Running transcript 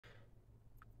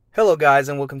Hello guys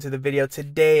and welcome to the video.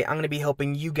 Today I'm going to be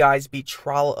helping you guys beat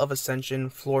Trial of Ascension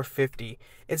floor 50.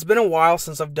 It's been a while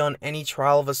since I've done any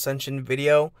Trial of Ascension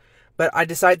video, but I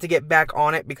decided to get back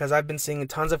on it because I've been seeing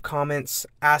tons of comments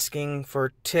asking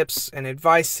for tips and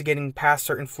advice to getting past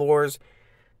certain floors.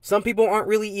 Some people aren't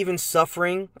really even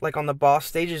suffering like on the boss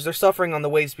stages, they're suffering on the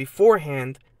waves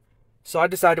beforehand. So I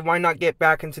decided why not get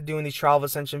back into doing these Trial of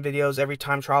Ascension videos every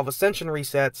time Trial of Ascension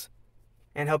resets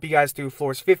and help you guys through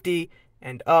floors 50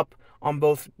 and up on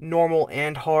both normal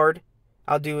and hard.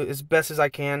 I'll do it as best as I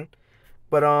can.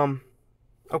 But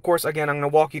of course, again, I'm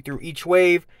going to walk you through each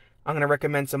wave. I'm going to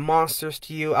recommend some monsters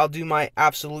to you. I'll do my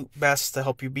absolute best to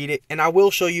help you beat it. And I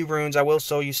will show you runes. I will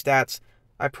show you stats.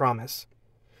 I promise.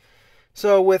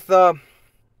 So with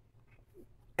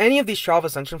any of these Trial of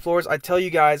Ascension floors, I tell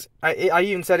you guys, I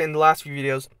even said it in the last few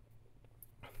videos,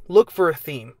 look for a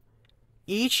theme.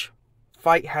 Each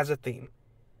fight has a theme.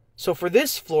 So for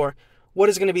this floor, what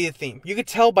is going to be the theme? You could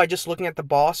tell by just looking at the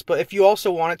boss, but if you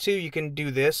also wanted to, you can do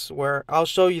this, where I'll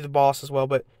show you the boss as well,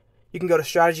 but you can go to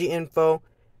strategy info,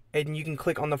 and you can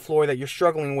click on the floor that you're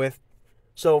struggling with.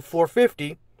 So floor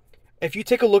 50, if you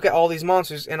take a look at all these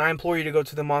monsters, and I implore you to go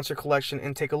to the monster collection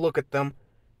and take a look at them,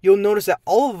 you'll notice that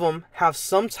all of them have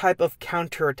some type of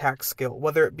counterattack skill,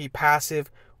 whether it be passive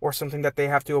or something that they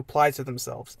have to apply to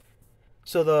themselves.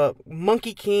 So the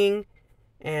Monkey King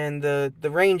and the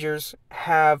Rangers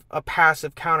have a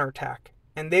passive counterattack,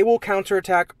 and they will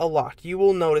counterattack a lot. You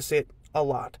will notice it a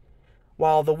lot.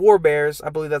 While the War Bears, I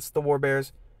believe that's the War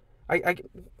Bears, I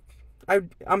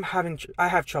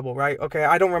have trouble, right? Okay,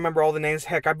 I don't remember all the names.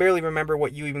 Heck, I barely remember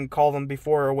what you even call them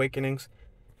before Awakenings.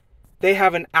 They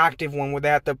have an active one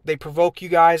where they provoke you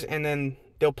guys, and then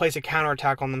they'll place a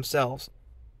counterattack on themselves.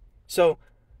 So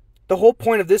the whole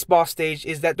point of this boss stage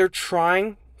is that they're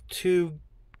trying to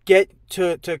get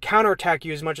to counterattack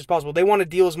you as much as possible. They want to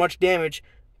deal as much damage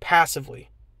passively.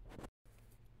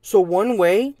 So one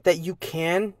way that you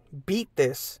can beat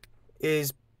this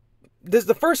is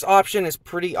the first option is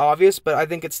pretty obvious, but I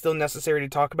think it's still necessary to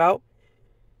talk about.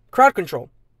 Crowd control.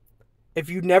 If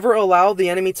you never allow the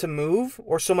enemy to move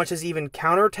or so much as even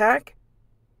counterattack,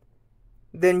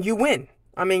 then you win.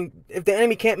 I mean, if the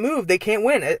enemy can't move, they can't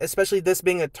win, especially this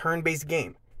being a turn-based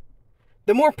game.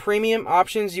 The more premium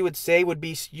options you would say would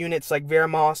be units like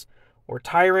Veramos or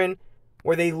Tyron,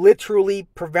 where they literally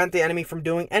prevent the enemy from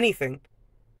doing anything.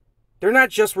 They're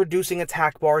not just reducing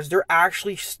attack bars, they're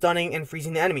actually stunning and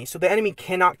freezing the enemy, so the enemy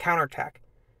cannot counterattack.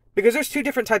 Because there's two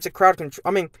different types of crowd control. I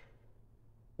mean,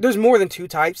 there's more than two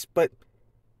types, but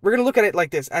we're going to look at it like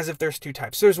this, as if there's two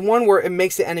types. There's one where it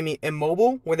makes the enemy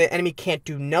immobile, where the enemy can't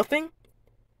do nothing,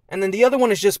 and then the other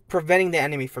one is just preventing the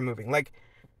enemy from moving, like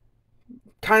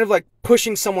kind of like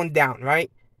pushing someone down,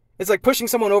 right? It's like pushing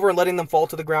someone over and letting them fall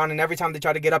to the ground, and every time they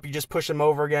try to get up, you just push them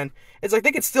over again. It's like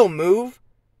they can still move,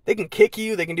 they can kick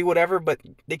you, they can do whatever, but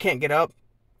they can't get up.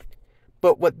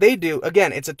 But what they do,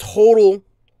 again, it's a total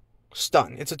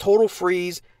stun. It's a total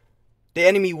freeze. The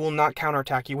enemy will not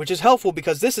counterattack you, which is helpful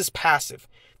because this is passive.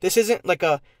 This isn't like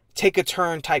a take a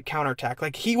turn type counterattack.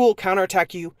 Like, he will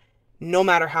counterattack you no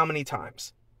matter how many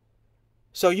times.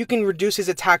 So you can reduce his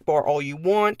attack bar all you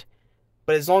want,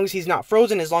 but as long as he's not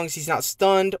frozen, as long as he's not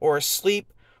stunned or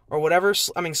asleep or whatever.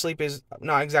 I mean, sleep is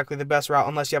not exactly the best route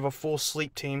unless you have a full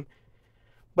sleep team.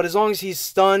 But as long as he's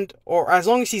stunned, or as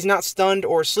long as he's not stunned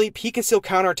or asleep, he can still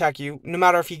counterattack you no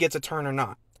matter if he gets a turn or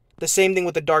not. The same thing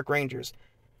with the Dark Rangers.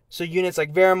 So units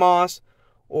like Veramos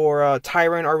or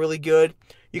Tyron are really good.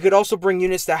 You could also bring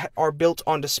units that are built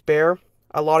on Despair.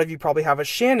 A lot of you probably have a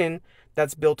Shannon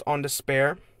that's built on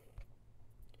Despair.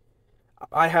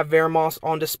 I have Veramos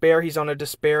on Despair. He's on a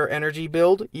Despair energy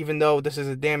build, even though this is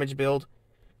a damage build.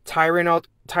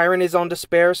 Tyron is on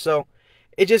Despair, so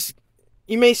it just,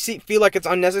 you may feel like it's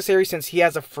unnecessary since he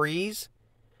has a freeze.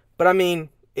 But I mean,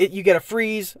 you get a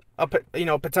freeze,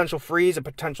 potential freeze, a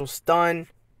potential stun,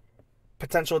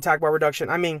 potential attack bar reduction.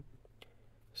 I mean,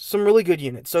 some really good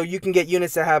units. So you can get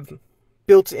units that have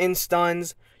built-in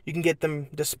stuns. You can get them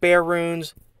Despair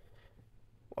runes.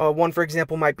 One, for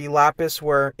example, might be Lapis,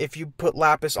 where if you put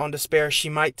Lapis on Despair, she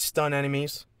might stun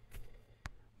enemies.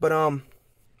 But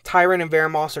Tyron and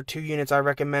Veramos are two units I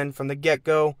recommend from the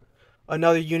get-go.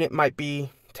 Another unit might be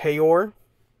Tayor,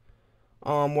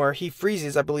 where he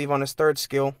freezes, I believe, on his third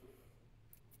skill.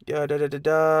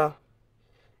 Guarantees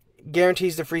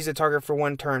to freeze the target for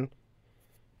one turn.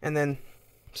 And then,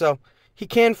 so, he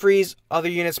can freeze. Other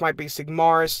units might be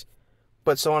Sigmaris,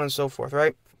 but so on and so forth,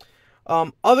 right?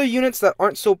 Other units that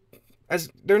aren't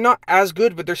they're not as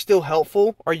good, but they're still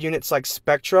helpful, are units like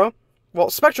Spectra. Well,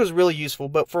 Spectra is really useful,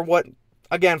 but for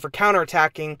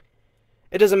counterattacking,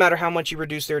 it doesn't matter how much you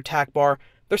reduce their attack bar.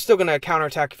 they're still going to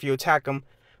counterattack if you attack them,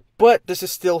 but this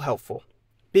is still helpful.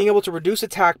 Being able to reduce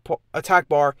attack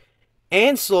bar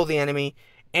and slow the enemy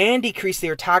and decrease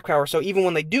their attack power, so even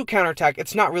when they do counterattack,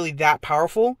 it's not really that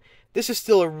powerful. This is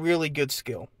still a really good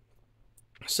skill.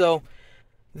 So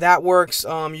that works.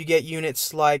 You get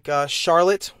units like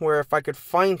Charlotte, where if I could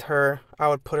find her, I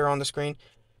would put her on the screen.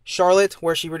 Charlotte,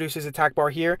 where she reduces attack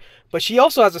bar here, but she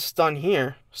also has a stun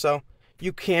here, so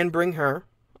you can bring her.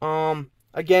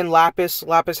 Again, Lapis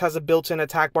has a built-in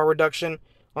attack bar reduction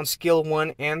on skill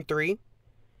 1 and 3.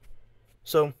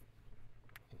 So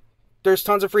there's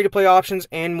tons of free-to-play options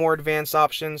and more advanced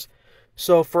options.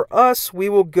 So for us, we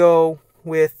will go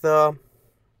with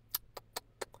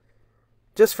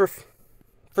just for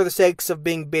the sake of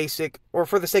being basic, we'll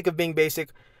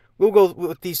go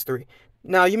with these 3.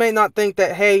 Now, you may not think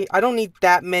that, hey, I don't need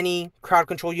that many crowd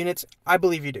control units. I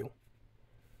believe you do.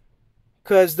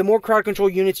 Because the more crowd control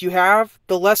units you have,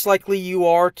 the less likely you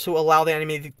are to allow the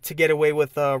enemy to get away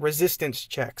with resistance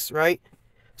checks, right?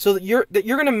 So that you're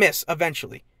going to miss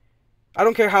eventually. I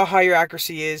don't care how high your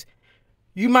accuracy is,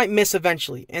 you might miss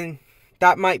eventually, and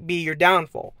that might be your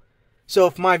downfall. So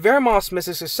if my Veramos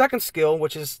misses his second skill,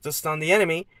 which is to stun the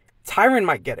enemy, Tyrant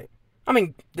might get it. I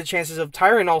mean, the chances of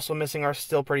Tyrant also missing are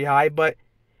still pretty high, but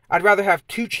I'd rather have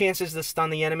 2 chances to stun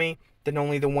the enemy than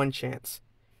only the 1 chance.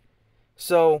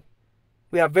 So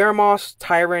we have Veramos,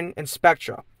 Tyrant, and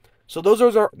Spectra. So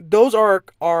those are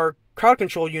our crowd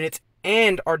control units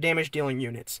and our damage dealing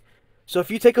units. So if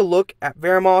you take a look at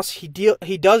Veramos,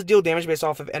 he does deal damage based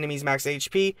off of enemies' max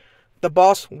HP. The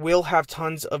boss will have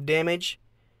tons of damage.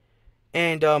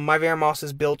 And my Veramos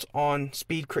is built on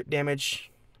speed, crit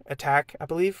damage, attack, I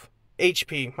believe.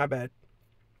 HP, my bad.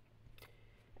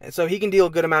 And so he can deal a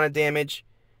good amount of damage.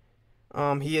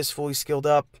 He is fully skilled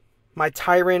up. My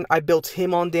Tyrant, I built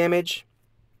him on damage.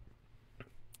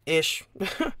 Ish.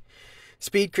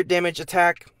 Speed, crit damage,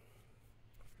 attack.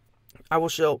 I will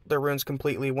show the runes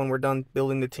completely when we're done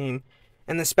building the team.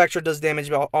 And the Spectra does damage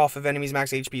off of enemies'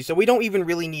 max HP. So we don't even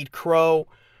really need Crow.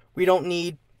 We don't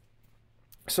need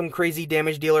some crazy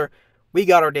damage dealer. We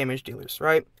got our damage dealers,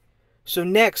 right? So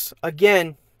next,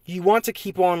 again, you want to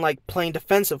keep on playing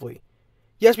defensively.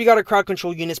 Yes, we got our crowd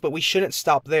control units, but we shouldn't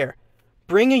stop there.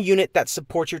 Bring a unit that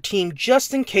supports your team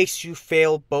just in case you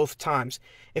fail both times.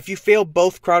 If you fail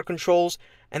both crowd controls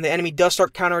and the enemy does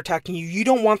start counterattacking you, you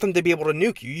don't want them to be able to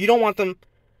nuke you. You don't want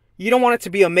it to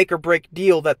be a make or break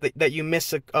deal that you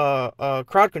miss a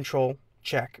crowd control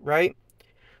check, right?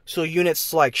 So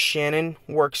units like Shannon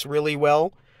works really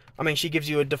well. I mean, she gives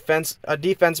you a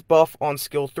defense buff on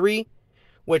skill 3,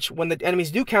 which when the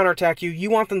enemies do counterattack you,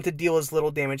 you want them to deal as little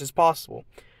damage as possible.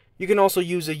 You can also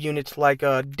use a unit like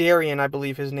Darian, I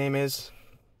believe his name is,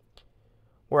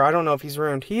 where I don't know if he's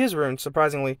ruined. He is ruined,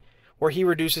 surprisingly, where he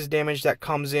reduces damage that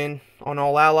comes in on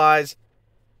all allies.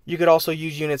 You could also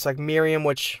use units like Miriam,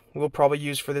 which we'll probably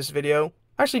use for this video.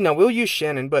 Actually, no, we'll use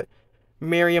Shannon, but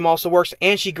Miriam also works,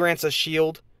 and she grants a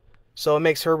shield, so it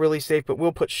makes her really safe, but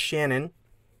we'll put Shannon.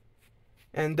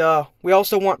 And we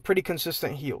also want pretty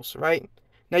consistent heals, right?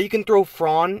 Now you can throw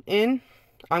Thrawn in.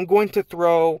 I'm going to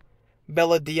throw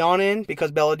Bella Dion in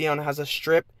because Bella Dion has a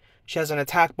strip. She has an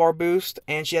attack bar boost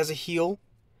and she has a heal.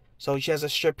 So she has a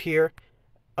strip here,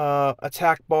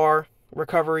 attack bar,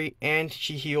 recovery, and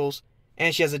she heals.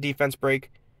 And she has a defense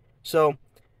break. So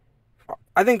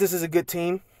I think this is a good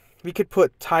team. We could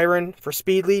put Tyron for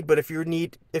speed lead, but if you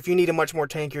need a much more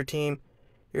tankier team,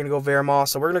 you're gonna go Veramos.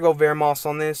 So we're gonna go Veramos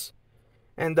on this.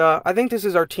 And I think this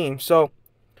is our team. So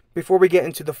before we get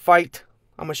into the fight,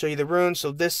 I'm going to show you the runes.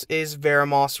 So this is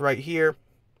Veramos right here.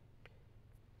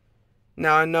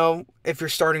 Now I know if you're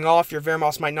starting off, your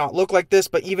Veramos might not look like this,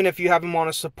 but even if you have him on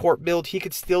a support build, he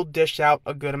could still dish out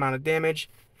a good amount of damage.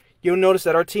 You'll notice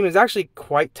that our team is actually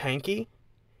quite tanky.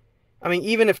 I mean,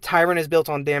 even if Tyrant is built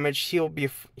on damage, he'll be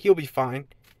fine.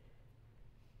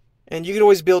 And you can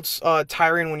always build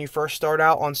Tyrant when you first start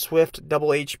out on Swift, double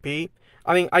HP.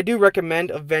 I mean, I do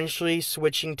recommend eventually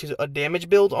switching to a damage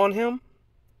build on him.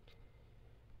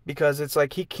 Because it's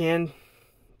like he can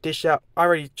dish out. I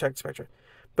already checked Spectra.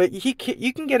 But you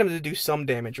can get him to do some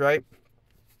damage, right?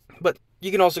 But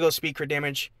you can also go speed crit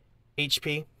damage,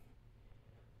 HP.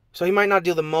 So he might not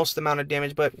deal the most amount of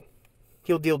damage, but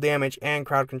he'll deal damage and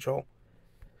crowd control.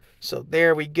 So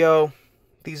there we go.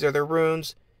 These are the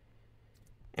runes.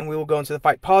 And we will go into the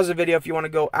fight. Pause the video if you want to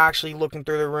go actually looking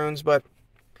through the runes, but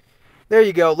there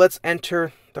you go. Let's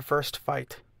enter the first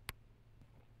fight.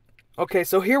 Okay,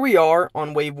 so here we are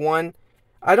on wave 1.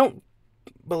 I don't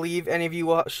believe any of you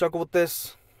will struggle with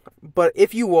this, but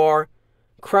if you are,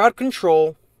 crowd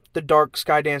control the Dark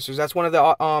Sky Dancers. That's one of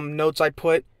the notes I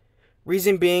put.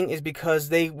 Reason being is because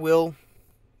they will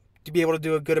to be able to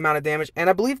do a good amount of damage. And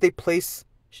I believe they place...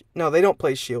 No, they don't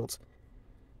place shields.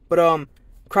 But,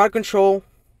 crowd control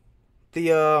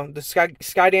the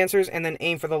sky dancers, and then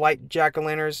aim for the light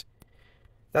jack-o'-lanterns.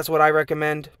 That's what I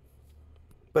recommend.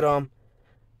 But,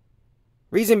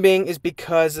 reason being is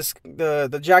because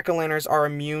the jack-o'-lanterns are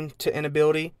immune to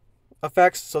inability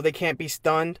effects, so they can't be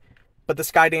stunned, but the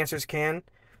sky dancers can.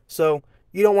 So,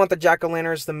 you don't want the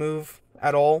jack-o'-lanterns to move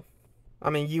at all. I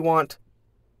mean, you want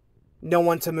no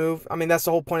one to move. I mean, that's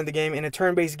the whole point of the game. In a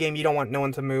turn-based game, you don't want no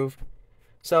one to move.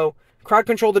 So, crowd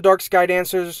control the dark sky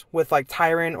dancers with like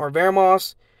Tyran or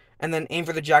Veramos, and then aim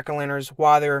for the jack-o'-lanterns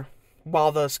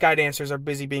while the sky dancers are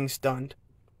busy being stunned.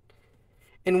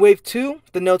 In wave 2,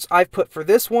 the notes I've put for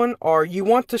this one are you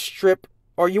want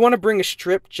to bring a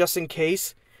strip just in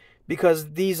case,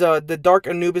 because these the dark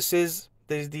Anubises,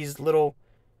 these little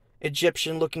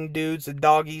Egyptian-looking dudes, the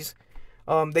doggies,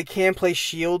 they can place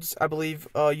shields, I believe,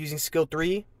 using skill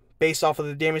 3, based off of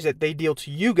the damage that they deal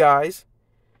to you guys.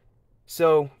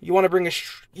 So, you want to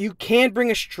you can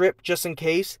bring a strip just in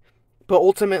case, but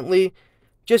ultimately,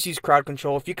 just use crowd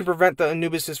control. If you can prevent the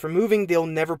Anubises from moving, they'll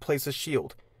never place a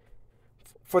shield.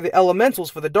 For the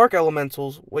elementals, for the dark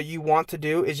elementals, what you want to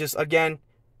do is just, again,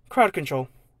 crowd control.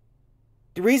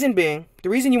 The reason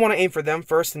you want to aim for them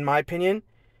first, in my opinion,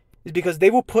 is because they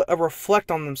will put a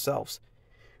reflect on themselves,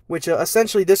 which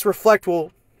essentially this reflect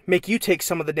will make you take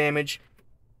some of the damage,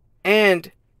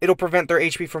 and it'll prevent their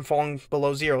HP from falling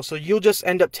below 0. So you'll just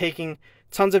end up taking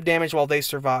tons of damage while they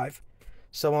survive.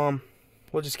 So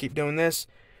we'll just keep doing this.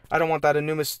 I don't want that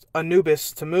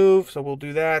Anubis to move, so we'll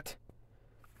do that.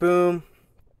 Boom.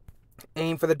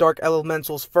 Aim for the dark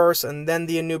elementals first, and then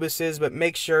the Anubises, but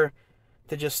make sure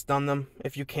to just stun them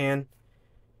if you can.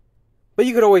 But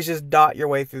you could always just dot your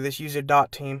way through this, use your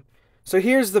dot team. So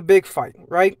here's the big fight,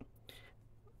 right?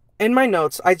 In my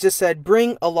notes, I just said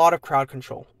bring a lot of crowd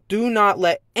control. Do not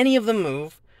let any of them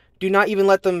move. Do not even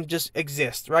let them just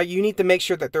exist, right? You need to make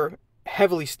sure that they're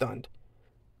heavily stunned.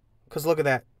 Because look at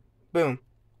that. Boom.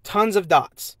 Tons of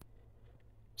dots.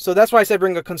 So that's why I said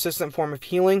bring a consistent form of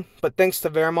healing. But thanks to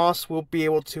Veramos, we'll be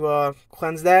able to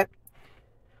cleanse that.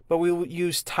 But we will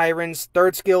use Tyran's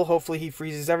third skill. Hopefully he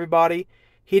freezes everybody.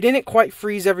 He didn't quite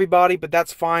freeze everybody, but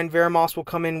that's fine. Veramos will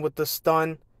come in with the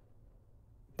stun.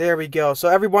 There we go. So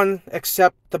everyone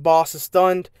except the boss is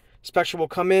stunned. Spectre will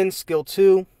come in, skill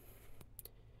 2.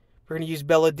 We're going to use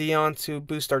Bella Dion to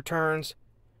boost our turns.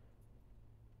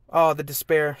 Oh, the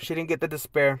despair. She didn't get the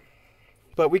despair.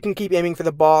 But we can keep aiming for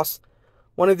the boss.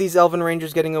 One of these Elven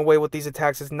Rangers getting away with these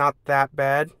attacks is not that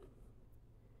bad.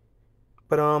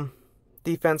 But,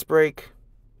 defense break.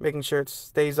 Making sure it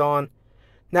stays on.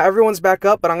 Now everyone's back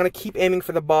up, but I'm going to keep aiming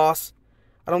for the boss.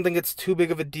 I don't think it's too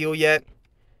big of a deal yet.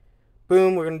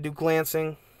 Boom, we're going to do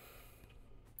glancing.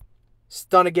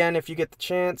 Stun again if you get the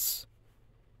chance,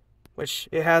 which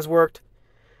it has worked.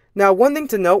 Now, one thing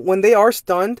to note, when they are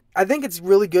stunned, I think it's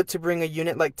really good to bring a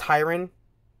unit like Tyran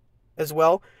as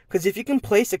well, because if you can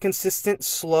place a consistent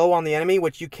slow on the enemy,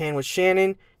 which you can with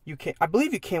Shannon, I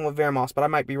believe you can with Veramos, but I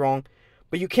might be wrong,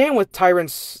 but you can with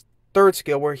Tyran's third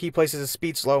skill where he places a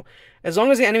speed slow. As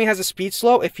long as the enemy has a speed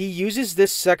slow, if he uses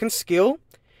this second skill,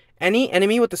 any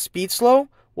enemy with the speed slow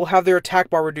will have their attack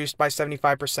bar reduced by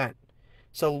 75%.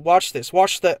 So watch this.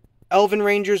 Watch the Elven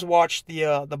Rangers. Watch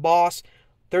the boss.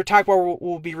 Their attack bar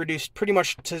will be reduced pretty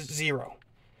much to 0,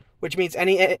 which means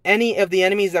any of the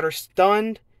enemies that are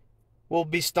stunned will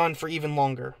be stunned for even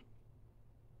longer.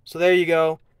 So there you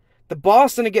go. The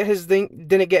boss didn't get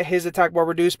his attack bar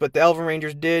reduced, but the Elven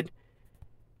Rangers did.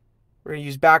 We're gonna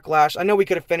use Backlash. I know we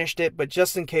could have finished it, but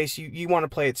just in case you want to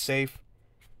play it safe,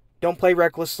 don't play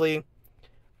recklessly.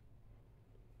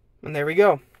 And there we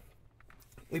go.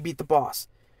 We beat the boss.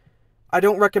 I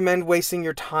don't recommend wasting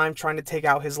your time trying to take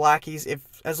out his lackeys.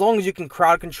 As long as you can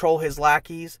crowd control his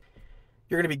lackeys,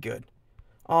 you're gonna be good.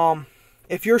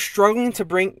 If you're struggling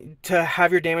to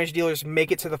have your damage dealers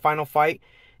make it to the final fight,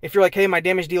 if you're like, hey, my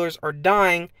damage dealers are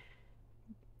dying,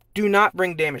 do not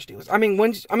bring damage dealers.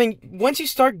 Once you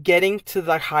start getting to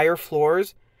the higher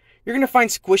floors, you're gonna find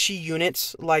squishy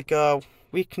units like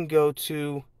we can go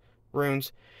to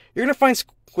runes. You're gonna find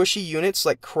squishy units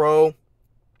like Crow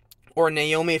or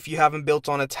Naomi if you haven't built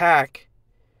on attack.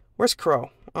 Where's Crow?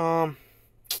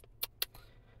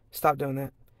 Stop doing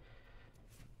that.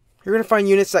 You're going to find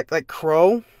units like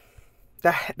Crow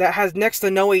that has next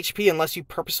to no HP unless you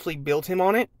purposefully build him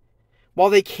on it. While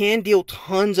they can deal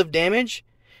tons of damage,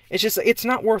 it's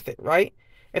not worth it, right?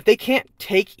 If they can't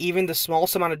take even the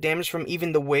smallest amount of damage from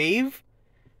even the wave,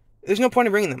 there's no point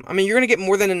in bringing them. I mean, you're going to get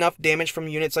more than enough damage from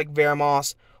units like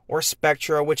Veramos or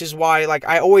Spectra, which is why, like,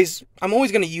 I'm always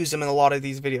going to use them in a lot of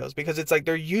these videos, because it's like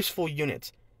they're useful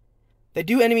units. They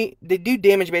do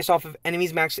damage based off of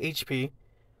enemies' max HP,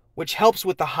 which helps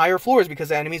with the higher floors because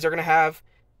the enemies are going to have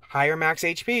higher max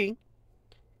HP.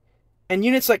 And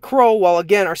units like Crow, while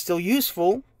again are still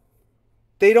useful,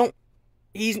 they don't.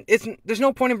 There's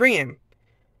no point in bringing him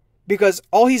because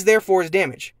all he's there for is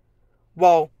damage.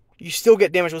 While you still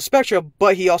get damage with Spectra,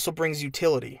 but he also brings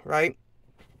utility, right?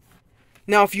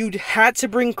 Now, if you had to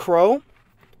bring Crow,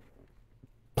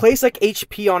 place like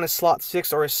HP on his slot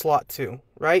 6 or his slot 2,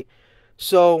 right?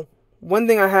 So one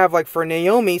thing I have like for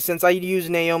Naomi, since I use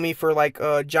Naomi for like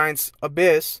Giant's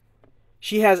Abyss,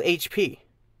 she has HP,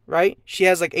 right? She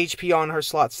has like HP on her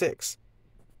slot 6.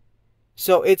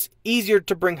 So it's easier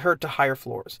to bring her to higher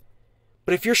floors.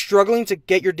 But if you're struggling to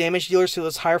get your damage dealers to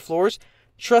those higher floors,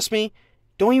 trust me,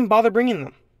 don't even bother bringing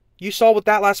them. You saw with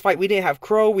that last fight, we didn't have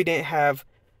Crow, we didn't have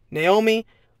Naomi.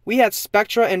 We had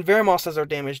Spectra and Veramos as our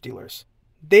damage dealers.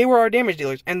 They were our damage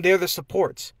dealers, and they're the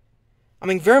supports. I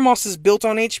mean, Veramos is built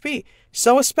on HP.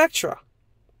 So is Spectra.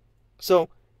 So,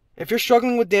 if you're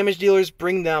struggling with damage dealers,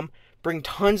 bring them. Bring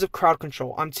tons of crowd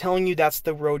control. I'm telling you, that's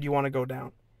the road you want to go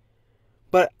down.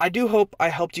 But I do hope I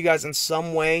helped you guys in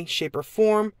some way, shape, or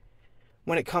form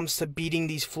when it comes to beating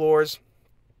these floors.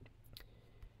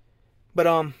 But,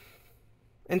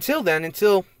 until then,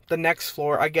 until the next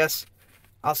floor, I guess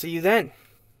I'll see you then.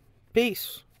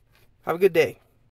 Peace. Have a good day.